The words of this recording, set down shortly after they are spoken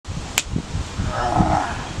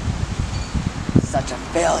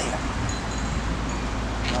failure.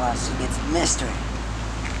 Lost against mystery.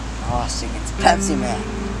 Lost against Pepsi Man.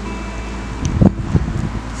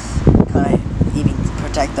 Couldn't even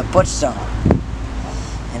protect the Butch Stone.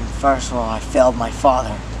 And first of all, I failed my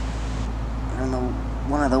father. I'm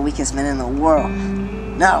one of the weakest men in the world.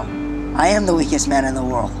 No, I am the weakest man in the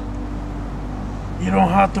world. You don't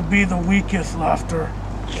have to be the weakest, Laughter.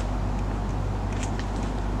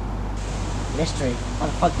 Mystery, why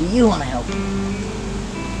the fuck do you want to help me?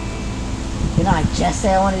 Didn't I just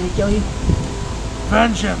say I wanted to kill you?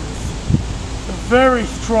 Vengeance. A very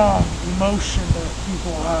strong emotion that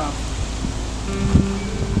people have.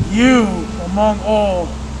 You, among all,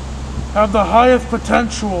 have the highest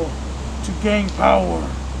potential to gain power.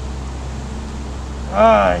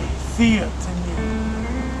 I see it in you.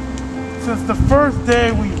 Since the first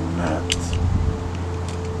day we met.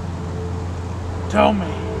 Tell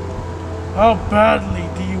me, how badly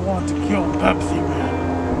do you want to kill Pepsi Man?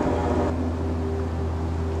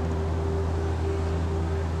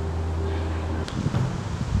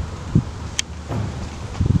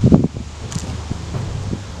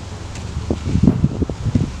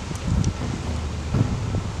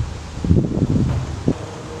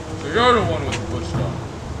 So you're the one with the Butch Stone.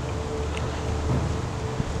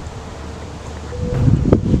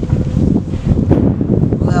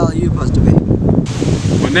 Who the hell are you supposed to be?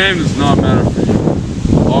 My name does not matter for you.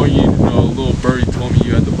 All you need to know, a little birdie told me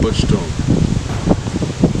you had the Butch Stone.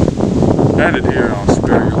 Hand it here and I'll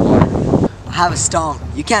spare your life. I have a stone.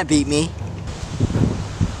 You can't beat me.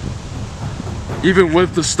 Even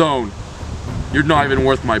with the stone, you're not even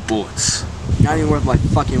worth my bullets. You're not even worth my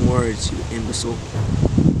fucking words, you imbecile.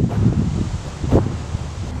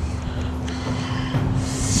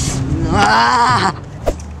 Ah!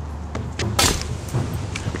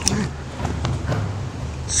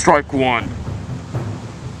 Strike one.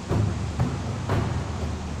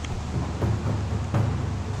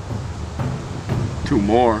 Two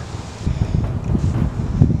more.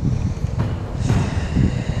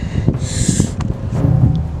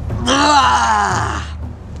 Ah!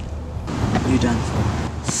 You done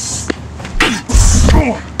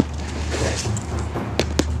for.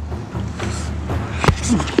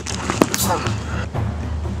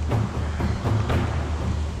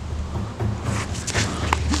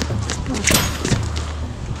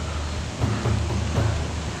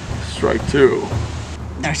 Strike two.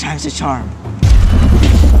 Third time's a charm.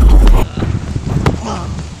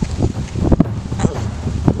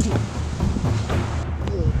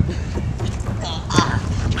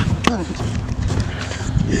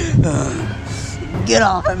 Get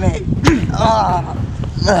off of me!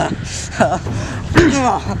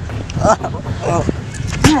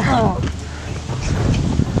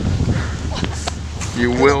 You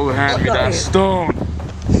will hand me that stone.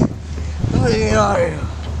 What are you?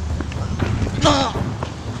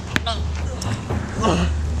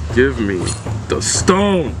 Give me the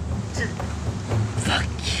stone. Fuck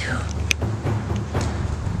you.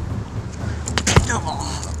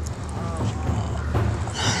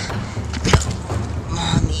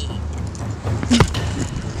 Mommy.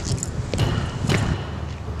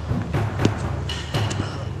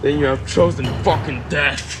 Then you have chosen fucking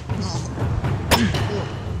death.